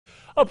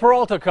A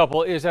Peralta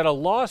couple is at a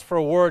loss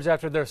for words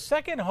after their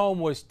second home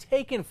was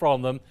taken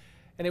from them,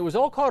 and it was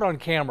all caught on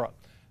camera.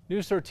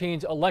 News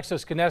 13's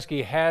Alexis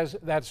Skineski has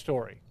that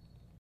story.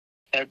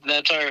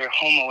 That's our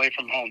home away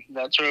from home.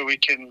 That's where we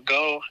can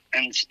go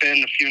and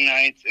spend a few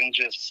nights and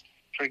just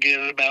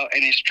forget about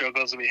any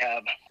struggles we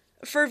have.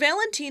 For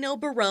Valentino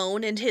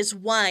Barone and his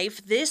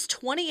wife, this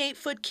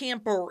 28-foot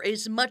camper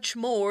is much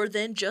more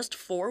than just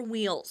four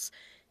wheels.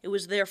 It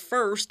was their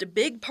first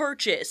big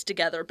purchase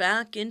together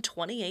back in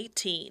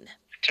 2018.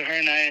 To her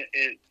and I,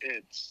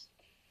 it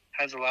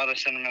has a lot of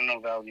sentimental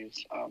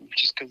values,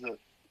 just because of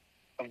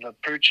the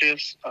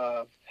purchase,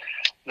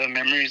 the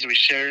memories we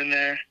share in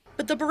there.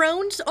 But the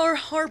Barones are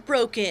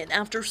heartbroken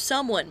after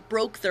someone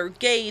broke their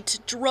gate,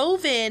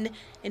 drove in,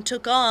 and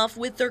took off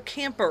with their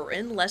camper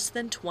in less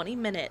than 20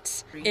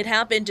 minutes. It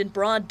happened in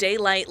broad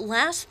daylight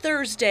last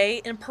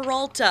Thursday in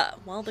Peralta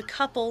while the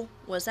couple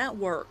was at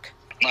work.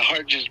 My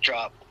heart just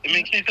dropped. It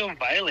makes me feel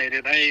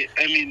violated. I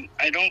mean,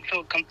 I don't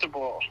feel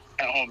comfortable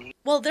at home.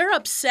 Well, they're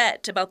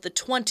upset about the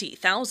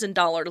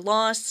 $20,000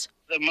 loss.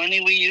 The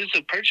money we used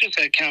to purchase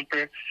that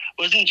camper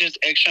wasn't just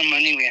extra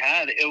money we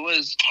had. It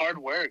was hard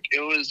work.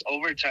 It was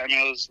overtime.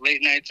 It was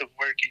late nights of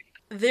working.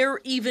 They're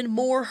even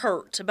more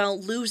hurt about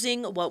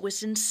losing what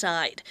was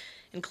inside,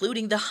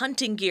 including the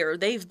hunting gear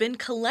they've been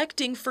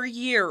collecting for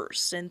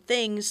years and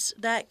things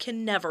that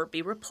can never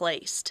be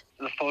replaced.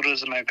 The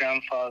photos of my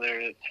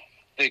grandfather,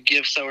 the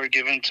gifts that were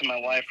given to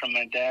my wife from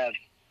my dad,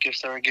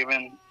 gifts that were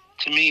given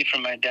to me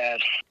from my dad.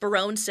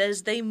 Barone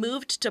says they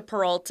moved to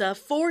Peralta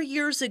 4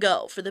 years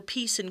ago for the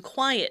peace and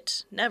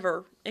quiet,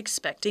 never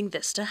expecting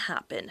this to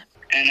happen.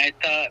 And I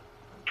thought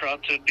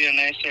Peralta would be a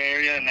nicer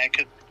area and I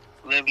could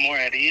live more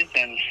at ease,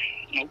 and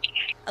nope.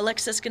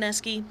 Alexis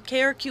Skineski,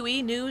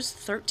 KRQE News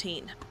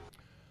 13.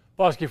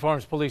 Bosque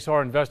Farms police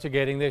are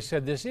investigating. They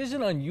said this is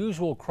an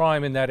unusual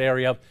crime in that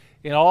area.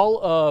 In all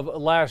of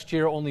last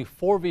year, only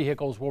 4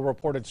 vehicles were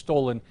reported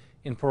stolen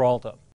in Peralta.